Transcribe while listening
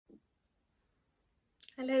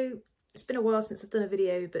Hello, it's been a while since I've done a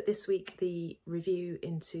video, but this week the review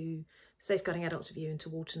into Safeguarding Adults review into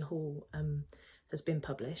Whorlton Hall has been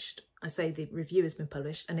published. I say the review has been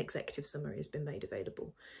published, an executive summary has been made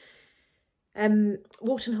available.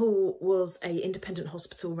 Whorlton Hall was an independent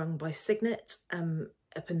hospital run by Signet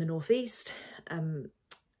up in the northeast, and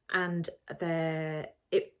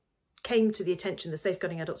it came to the attention, the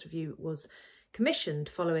Safeguarding Adults review was commissioned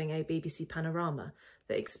following a BBC panorama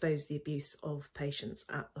that exposed the abuse of patients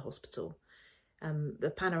at the hospital.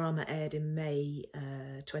 The panorama aired in May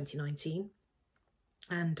 2019,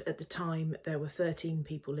 and at the time there were 13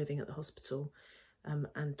 people living at the hospital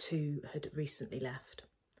and 2 had recently left.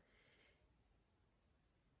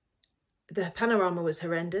 The panorama was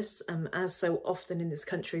horrendous. As so often in this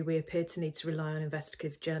country, we appeared to need to rely on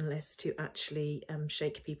investigative journalists to actually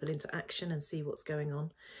shake people into action and see what's going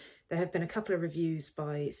on. There have been a couple of reviews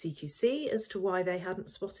by CQC as to why they hadn't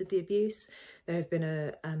spotted the abuse. There have been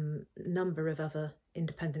a number of other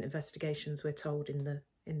independent investigations, we're told in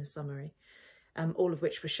the summary, all of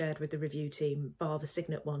which were shared with the review team, bar the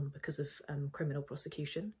Signet one because of criminal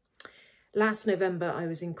prosecution. Last November, I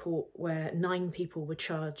was in court where 9 people were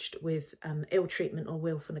charged with ill treatment or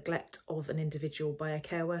willful neglect of an individual by a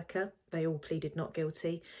care worker. They all pleaded not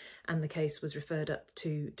guilty, and the case was referred up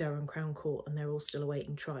to Durham Crown Court, and they're all still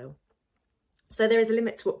awaiting trial. So there is a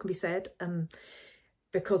limit to what can be said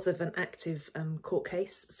because of an active court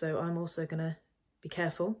case. So I'm also going to be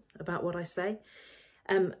careful about what I say.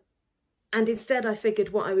 And instead, I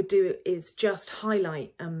figured what I would do is just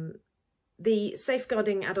highlight the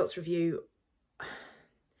Safeguarding Adults review.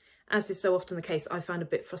 As is so often the case, I found a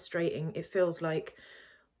bit frustrating. It feels like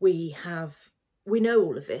we know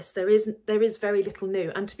all of this. There is very little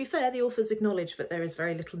new. And to be fair, the authors acknowledge that there is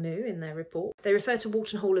very little new in their report. They refer to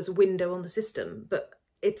Whorlton Hall as a window on the system, but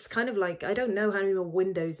it's kind of like, I don't know how many more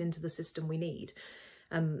windows into the system we need.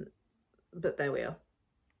 But there we are.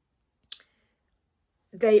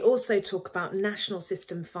 They also talk about national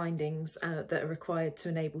system findings that are required to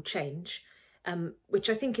enable change, which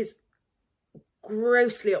I think is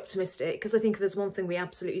grossly optimistic, because I think if there's one thing we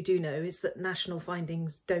absolutely do know is that national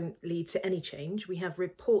findings don't lead to any change. We have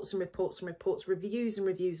reports and reports and reports, reviews and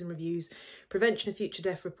reviews and reviews, prevention of future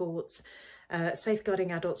death reports,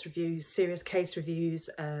 Safeguarding Adults reviews, serious case reviews,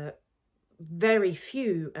 very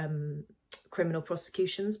few criminal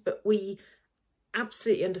prosecutions, but we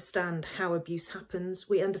absolutely understand how abuse happens,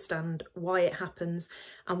 we understand why it happens,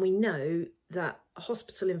 and we know that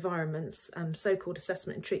hospital environments, so-called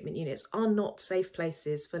assessment and treatment units, are not safe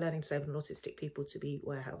places for learning disabled and autistic people to be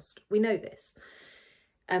warehoused. We know this.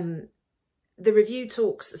 The review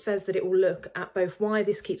says that it will look at both why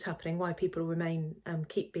this keeps happening, why people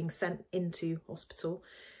keep being sent into hospital,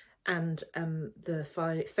 and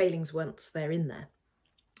the failings once they're in there.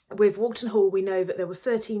 With Whorlton Hall, we know that there were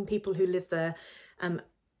 13 people who lived there,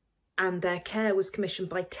 and their care was commissioned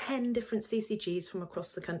by 10 different CCGs from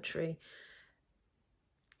across the country.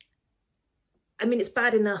 I mean, it's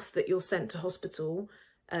bad enough that you're sent to hospital.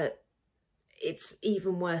 It's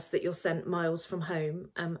even worse that you're sent miles from home,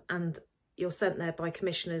 and you're sent there by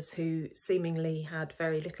commissioners who seemingly had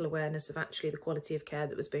very little awareness of actually the quality of care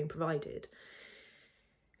that was being provided.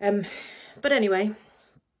 But anyway,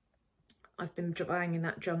 I've been banging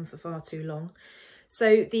that drum for far too long.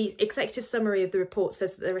 So the executive summary of the report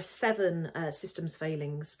says that there are 7 systems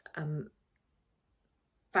failings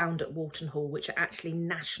found at Whorlton Hall, which are actually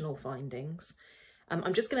national findings.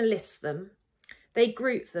 I'm just going to list them. They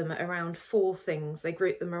group them around 4 things. They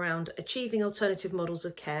group them around achieving alternative models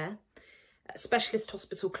of care, specialist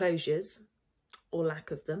hospital closures, or lack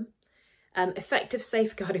of them, effective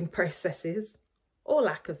safeguarding processes, or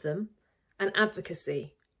lack of them, and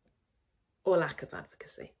advocacy, or lack of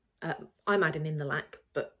advocacy. I'm adding in the lack,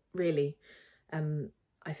 but really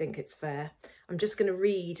I think it's fair. I'm just going to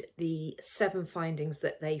read the 7 findings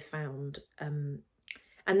that they found, and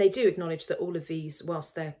they do acknowledge that all of these,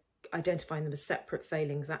 whilst they're identifying them as separate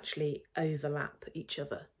failings, actually overlap each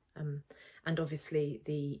other, and obviously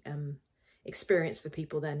the experience for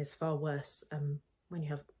people then is far worse when you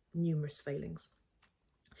have numerous failings.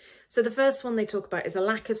 So the first one they talk about is a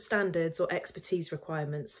lack of standards or expertise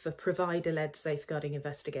requirements for provider-led safeguarding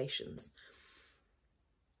investigations.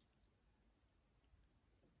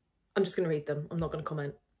 I'm just going to read them. I'm not going to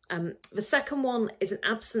comment. The second one is an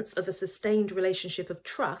absence of a sustained relationship of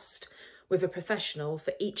trust with a professional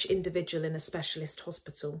for each individual in a specialist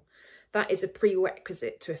hospital. That is a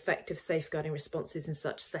prerequisite to effective safeguarding responses in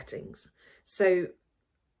such settings. So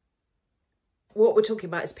what we're talking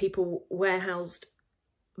about is people warehoused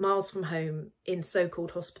miles from home in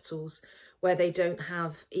so-called hospitals where they don't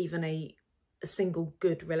have even a a single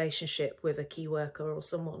good relationship with a key worker or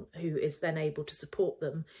someone who is then able to support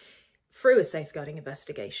them through a safeguarding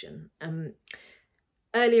investigation.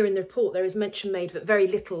 Earlier in the report, there is mention made that very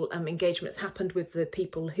little engagement has happened with the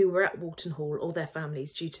people who were at Whorlton Hall or their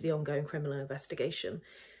families due to the ongoing criminal investigation.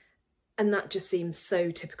 And that just seems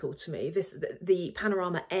so typical to me. The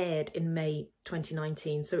panorama aired in May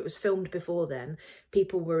 2019, so it was filmed before then.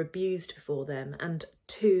 People were abused before then, and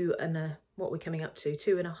what we're coming up to,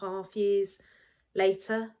 2.5 years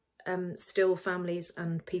later, still families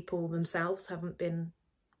and people themselves haven't been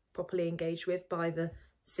properly engaged with by the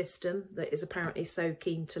system that is apparently so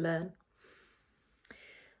keen to learn.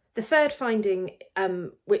 The third finding,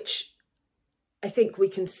 which I think we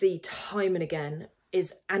can see time and again,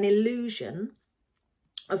 is an illusion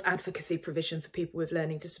of advocacy provision for people with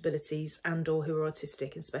learning disabilities and or who are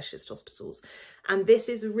autistic in specialist hospitals. And this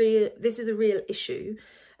is a real issue.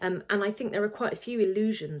 And I think there are quite a few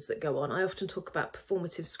illusions that go on. I often talk about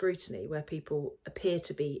performative scrutiny, where people appear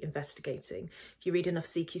to be investigating. If you read enough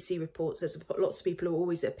CQC reports, there's lots of people who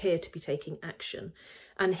always appear to be taking action.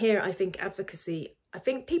 And here, I think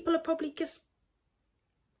people are probably just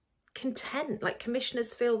content, like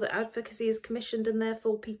commissioners feel that advocacy is commissioned and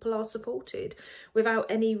therefore people are supported without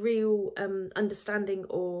any real understanding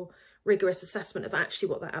or rigorous assessment of actually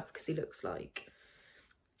what that advocacy looks like.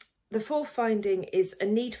 The fourth finding is a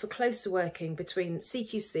need for closer working between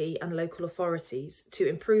CQC and local authorities to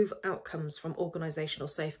improve outcomes from organisational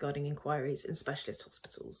safeguarding inquiries in specialist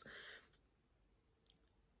hospitals.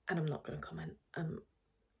 And I'm not going to comment,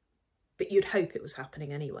 but you'd hope it was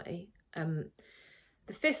happening anyway.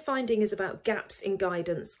 The fifth finding is about gaps in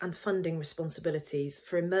guidance and funding responsibilities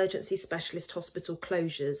for emergency specialist hospital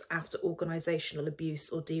closures after organisational abuse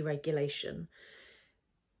or deregulation.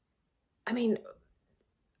 I mean,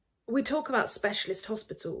 we talk about specialist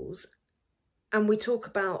hospitals and we talk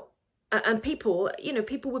about, and people,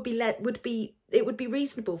 people it would be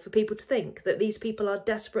reasonable for people to think that these people are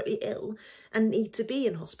desperately ill and need to be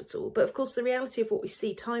in hospital. But of course, the reality of what we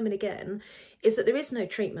see time and again is that there is no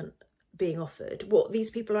treatment being offered. What these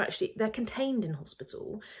people are actually, they're contained in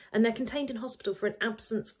hospital, and they're contained in hospital for an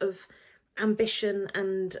absence of ambition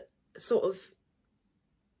and sort of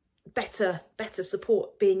better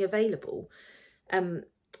support being available.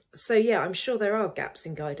 So yeah, I'm sure there are gaps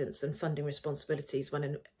in guidance and funding responsibilities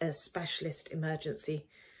when a specialist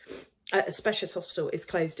hospital is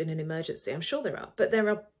closed in an emergency. I'm sure there are, but there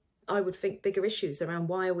are, I would think, bigger issues around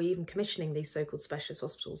why are we even commissioning these so-called specialist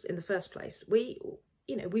hospitals in the first place. We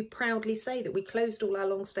proudly say that we closed all our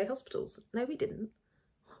long-stay hospitals. No, we didn't.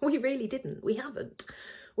 We really didn't. We haven't.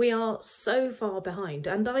 We are so far behind,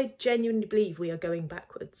 and I genuinely believe we are going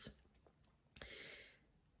backwards.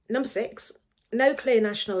 Number 6, no clear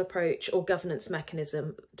national approach or governance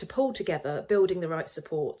mechanism to pull together building the right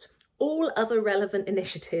support, all other relevant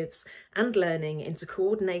initiatives and learning into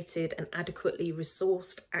coordinated and adequately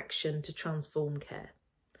resourced action to transform care.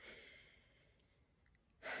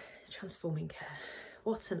 Transforming care.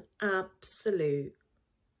 What an absolute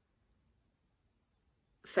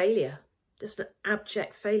failure, just an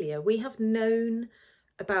abject failure. We have known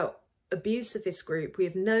about abuse of this group. We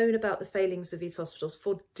have known about the failings of these hospitals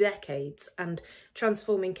for decades, and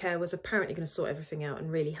transforming care was apparently going to sort everything out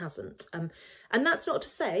and really hasn't. And that's not to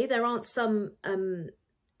say there aren't some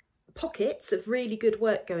pockets of really good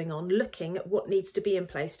work going on looking at what needs to be in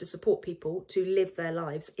place to support people to live their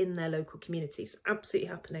lives in their local communities. Absolutely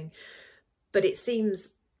happening. But it seems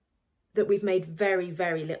that we've made very,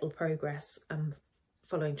 very little progress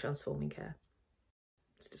following transforming care.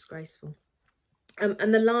 It's disgraceful.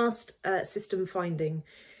 And the last system finding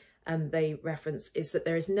they reference is that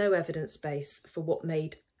there is no evidence base for what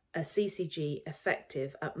made a CCG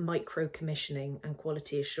effective at micro-commissioning and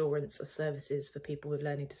quality assurance of services for people with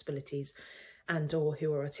learning disabilities and or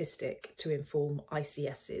who are autistic to inform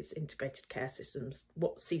ICSs, integrated care systems,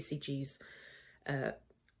 what CCGs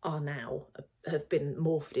are now, have been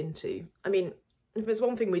morphed into. I mean, if there's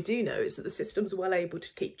one thing we do know is that the system's well able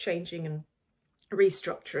to keep changing and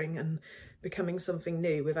restructuring and becoming something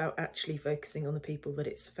new without actually focusing on the people that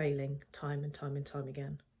it's failing time and time and time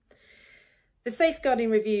again. The safeguarding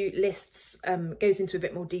review lists, goes into a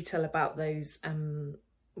bit more detail about those,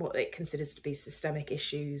 what it considers to be systemic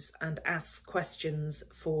issues, and asks questions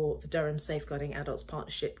for the Durham Safeguarding Adults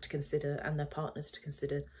Partnership to consider and their partners to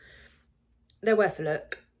consider. They're worth a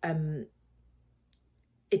look.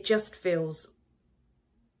 It just feels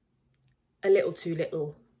a little too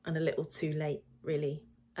little and a little too late, really.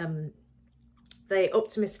 They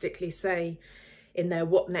optimistically say in their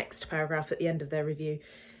what next paragraph at the end of their review,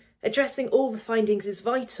 addressing all the findings is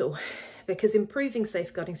vital because improving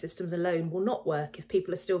safeguarding systems alone will not work if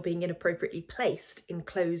people are still being inappropriately placed in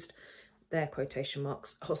closed, their quotation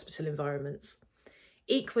marks, hospital environments.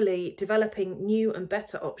 Equally, developing new and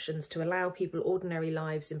better options to allow people ordinary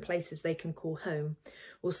lives in places they can call home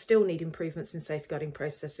will still need improvements in safeguarding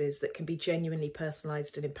processes that can be genuinely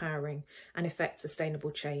personalised and empowering and effect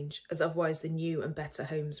sustainable change, as otherwise the new and better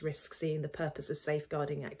homes risk seeing the purpose of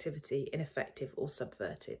safeguarding activity ineffective or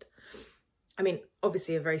subverted. I mean,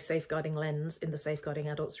 obviously a very safeguarding lens in the Safeguarding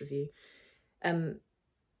Adults review. I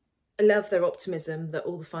love their optimism that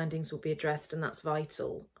all the findings will be addressed, and that's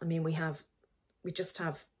vital. I mean,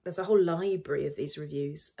 there's a whole library of these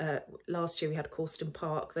reviews. Last year we had Corston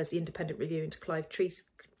Park, there's the independent review into Clive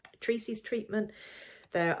Treacy's treatment.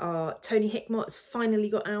 There are, Tony Hickmott has finally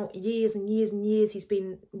got out, years and years and years he's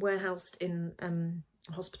been warehoused in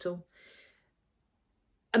hospital.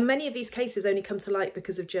 And many of these cases only come to light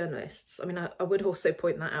because of journalists. I mean, I would also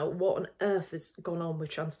point that out. What on earth has gone on with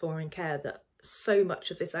transforming care that so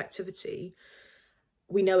much of this activity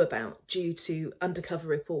we know about due to undercover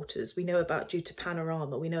reporters, we know about due to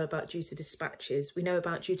Panorama, we know about due to Dispatches, we know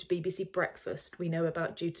about due to BBC Breakfast, we know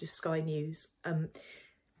about due to Sky News.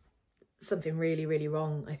 Something really, really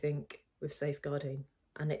wrong, I think, with safeguarding.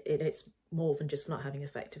 And it's more than just not having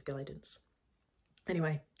effective guidance.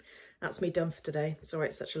 Anyway, that's me done for today. Sorry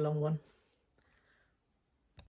it's such a long one.